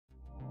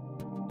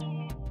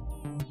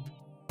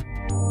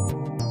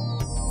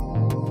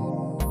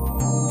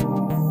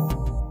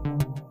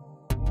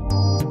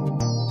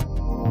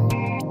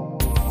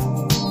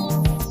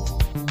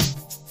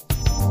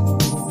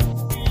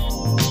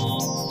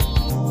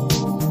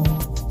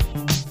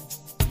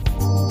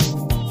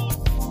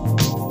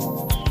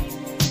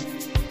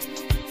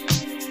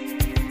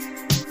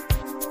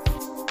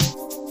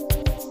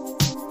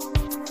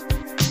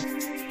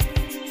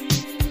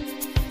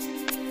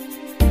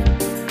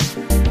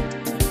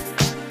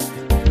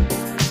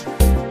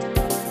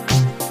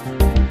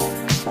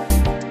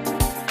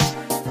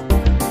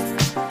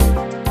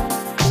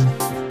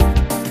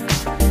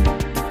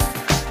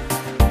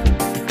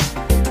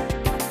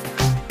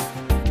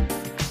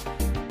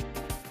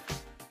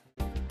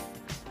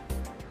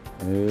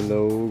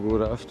Hello,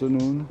 good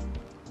afternoon.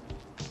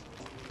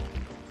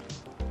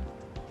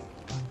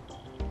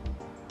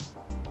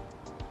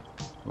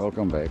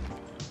 Welcome back.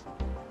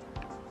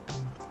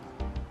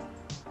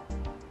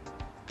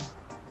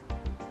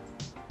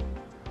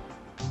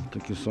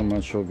 Thank you so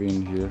much for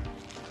being here.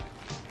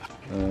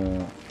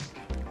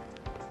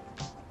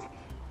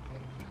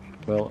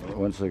 Well,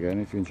 once again,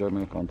 if you enjoy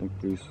my content,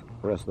 please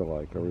press the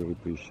like. I really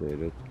appreciate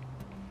it.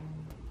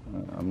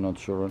 I'm not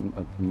sure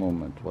at the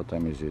moment what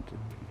time is it,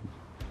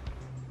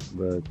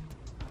 but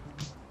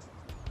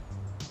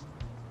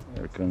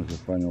here comes the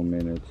final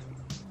minute.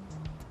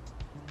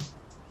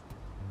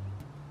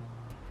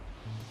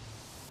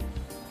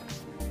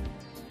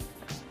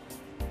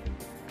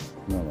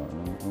 No,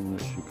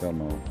 deixa eu ficar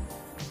mal.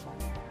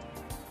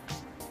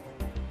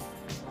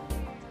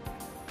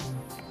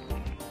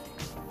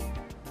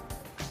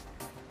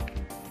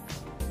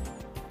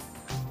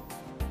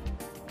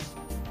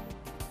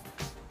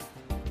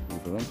 E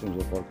pronto,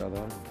 temos a porca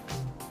d'água.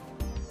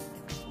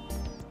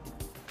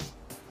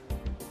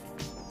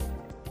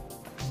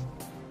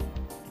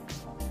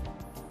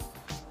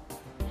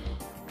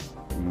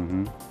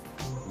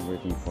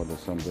 Waiting for the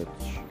sun that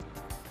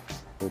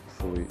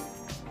hopefully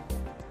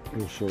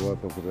will show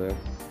up over there.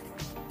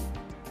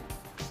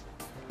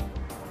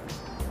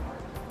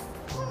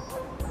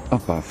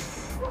 Opa,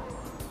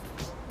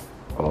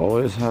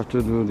 always have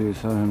to do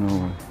this, I don't know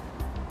why.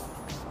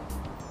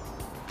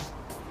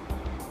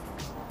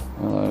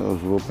 Well, I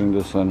was hoping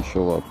the sun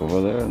show up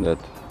over there, and that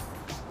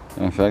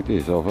in fact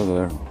is over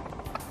there,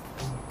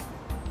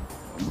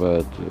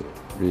 but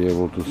be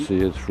able to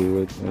see it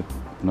through it,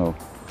 no,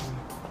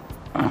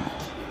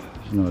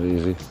 it's not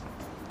easy.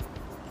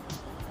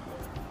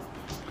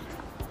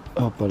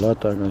 Opa, lá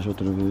está a gaja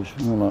outra vez,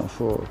 vamos lá,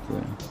 fogo.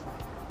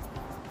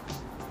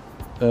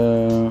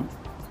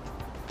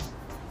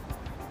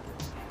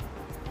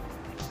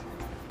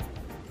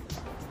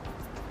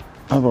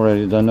 I've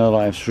already done a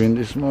live stream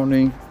this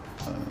morning.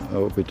 I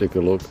hope you take a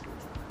look.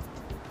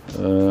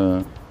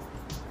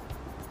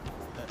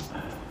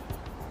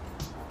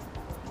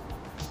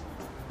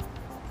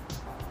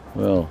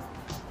 Well,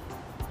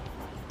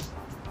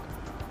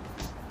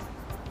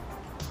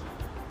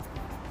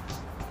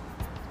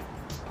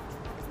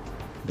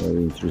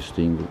 very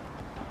interesting.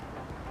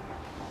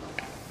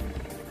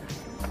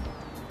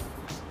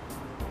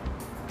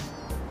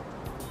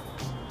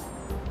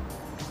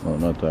 Oh,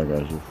 not that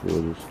guy's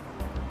foda-se.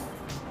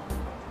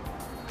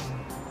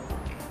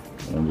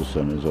 And the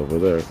sun is over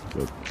there,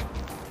 but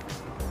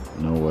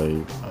no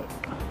way.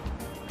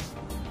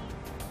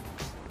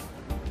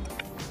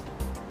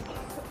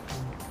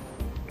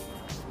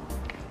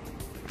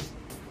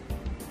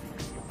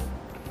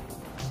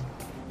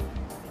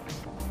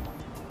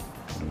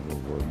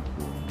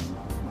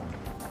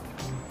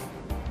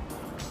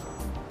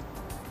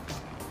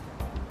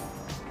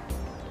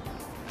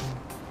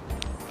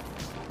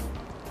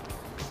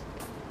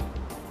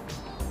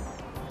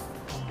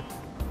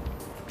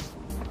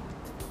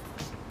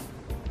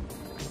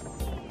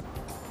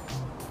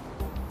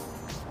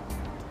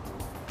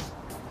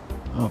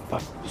 Oh,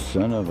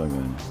 son of a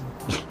gun.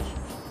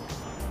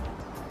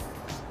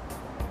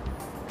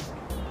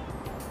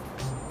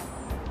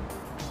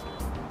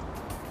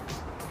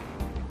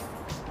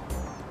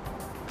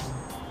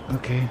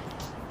 Okay.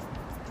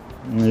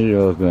 Here you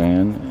go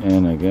again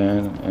and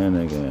again and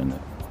again.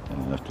 I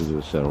have to do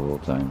it several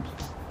times.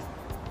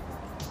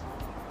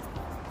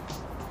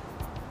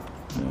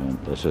 And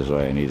this is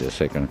why I need a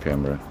second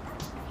camera.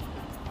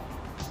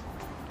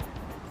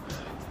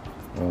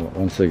 Well,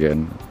 once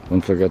again,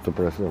 don't forget to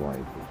press the like.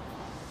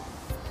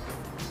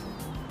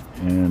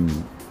 And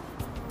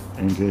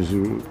in case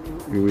you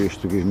wish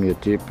to give me a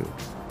tip,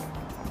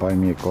 buy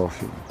me a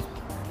coffee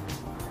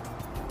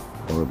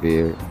or a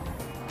beer.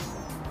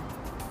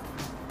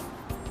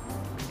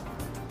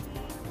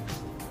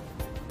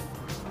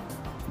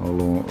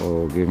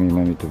 Or give me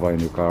money to buy a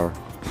new car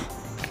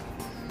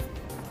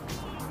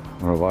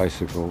or a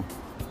bicycle,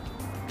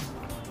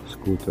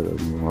 scooter,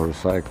 a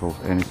motorcycle,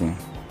 anything.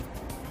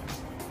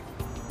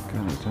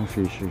 Kan het een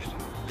visje is.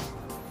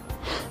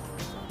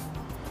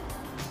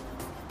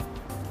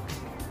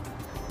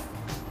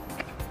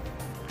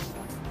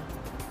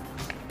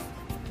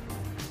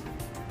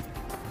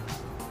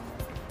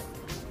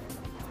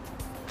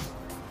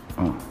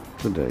 Oh,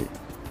 today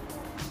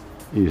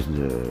is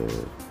the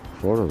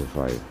 4 or the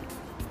 5.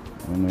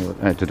 I don't know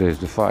what, today is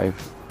the 5.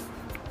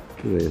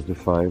 Today is the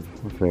 5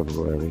 of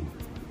February.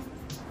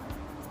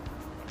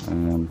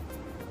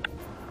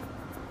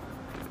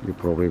 You're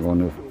probably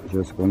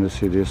just going to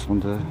see this on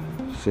the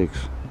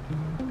 6th.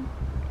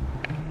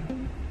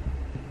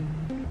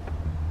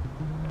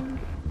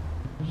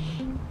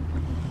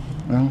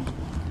 Well,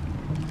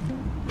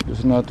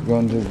 it's not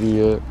going to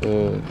be a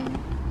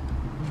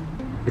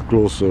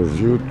closer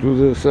view to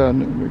the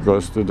sun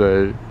because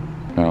today,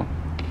 well,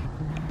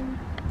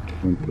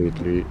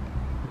 completely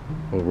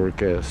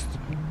overcast.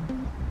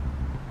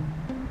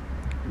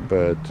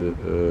 But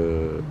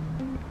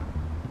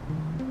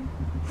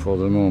for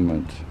the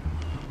moment,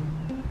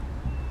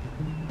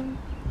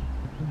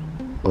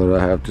 what I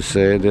have to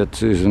say,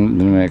 that is in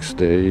the next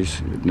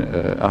days.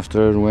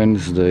 After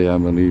Wednesday, I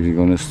believe it's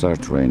gonna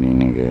start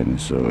raining again.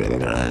 So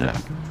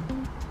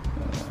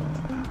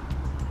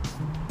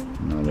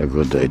not a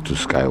good day to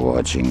sky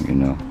watching, you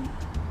know.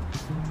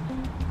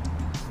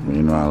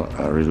 Meanwhile,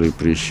 I really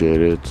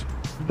appreciate it.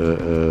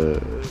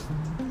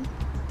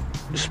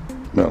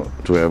 Well,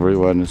 to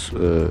everyone,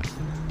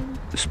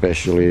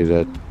 especially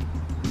that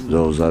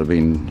those that have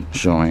been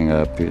showing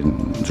up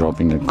and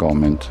dropping a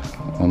comment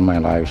on my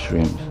live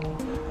streams.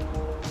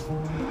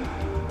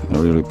 I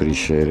really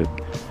appreciate it.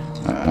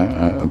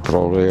 I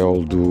probably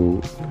I'll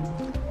do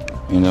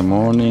in the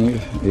morning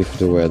if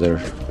the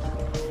weather,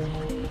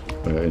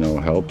 you know,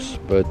 helps.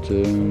 But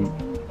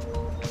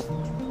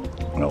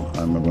well,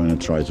 I'm going to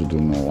try to do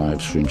more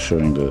live stream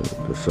showing the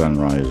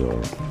sunrise,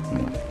 or you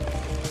know.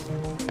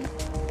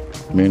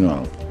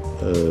 Meanwhile,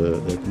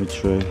 let me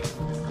try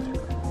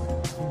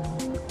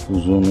to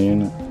zoom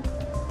in.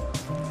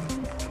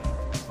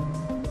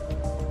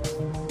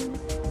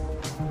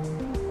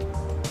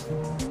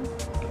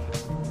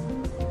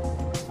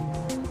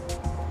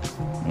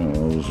 I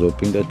was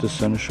hoping that the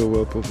sun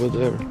show up over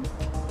there.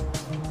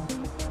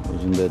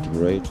 Wasn't that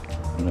great?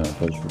 Não,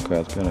 faz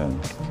focado, caralho.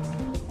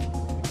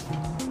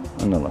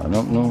 Anda lá,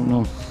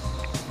 não.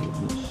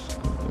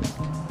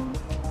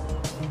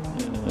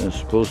 I'm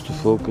supposed to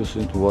focus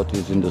into what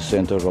is in the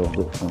center of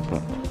the...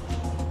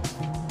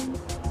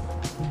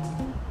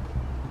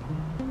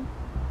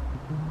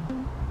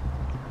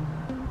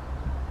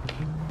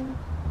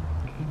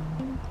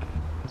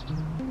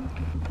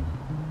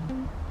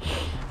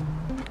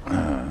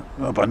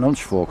 Opa, não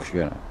desfoques,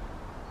 cara.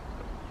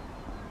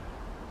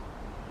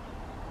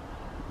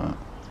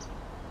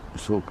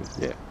 Focus,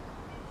 yeah.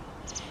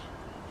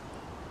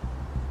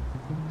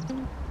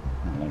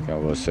 Like I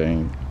was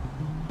saying,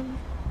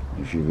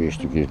 if you wish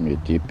to give me a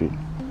tip,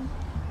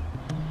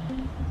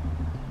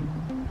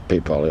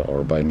 PayPal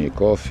or buy me a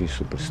coffee,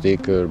 super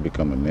sticker,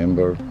 become a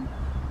member.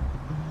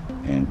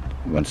 And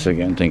once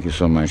again, thank you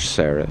so much,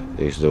 Sarah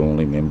is the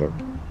only member.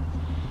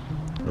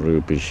 I really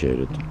appreciate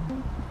it.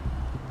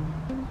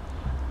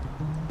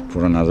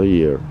 For another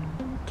year,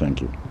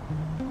 thank you.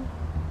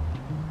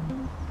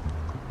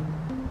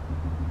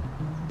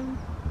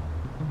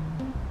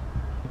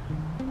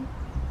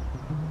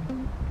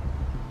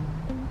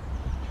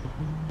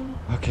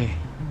 Okay,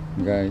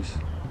 guys,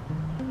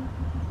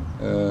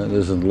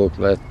 doesn't look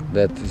like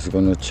that is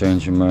gonna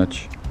change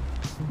much.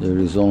 There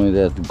is only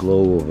that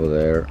glow over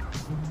there,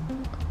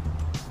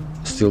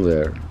 still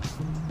there.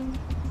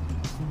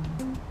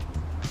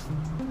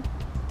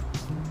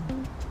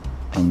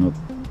 I'm not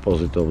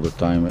positive of the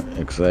time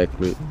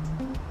exactly.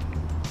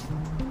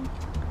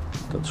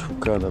 Está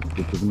desfocada a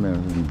puta de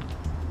merda.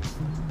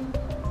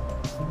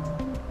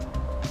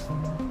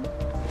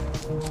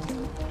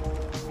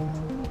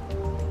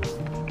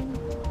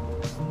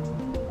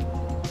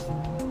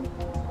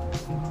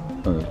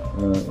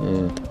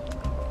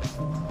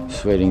 It's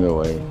fading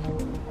away.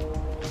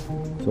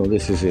 So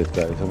this is it,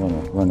 guys.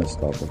 I'm gonna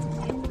stop it.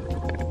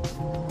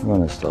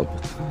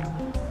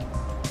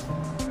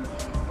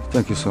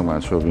 Thank you so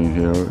much for being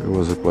here. It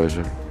was a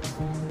pleasure.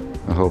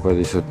 I hope I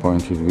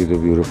disappointed with the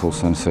beautiful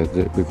sunset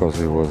because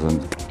it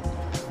wasn't,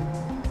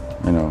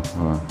 you know,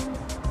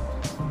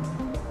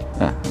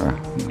 it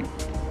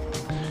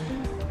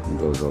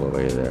goes all the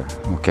way there.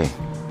 Okay,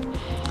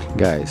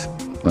 guys,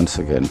 once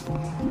again,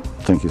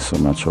 thank you so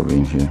much for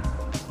being here.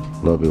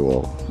 Love you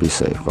all. Be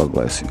safe. God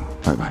bless you.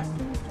 Bye bye.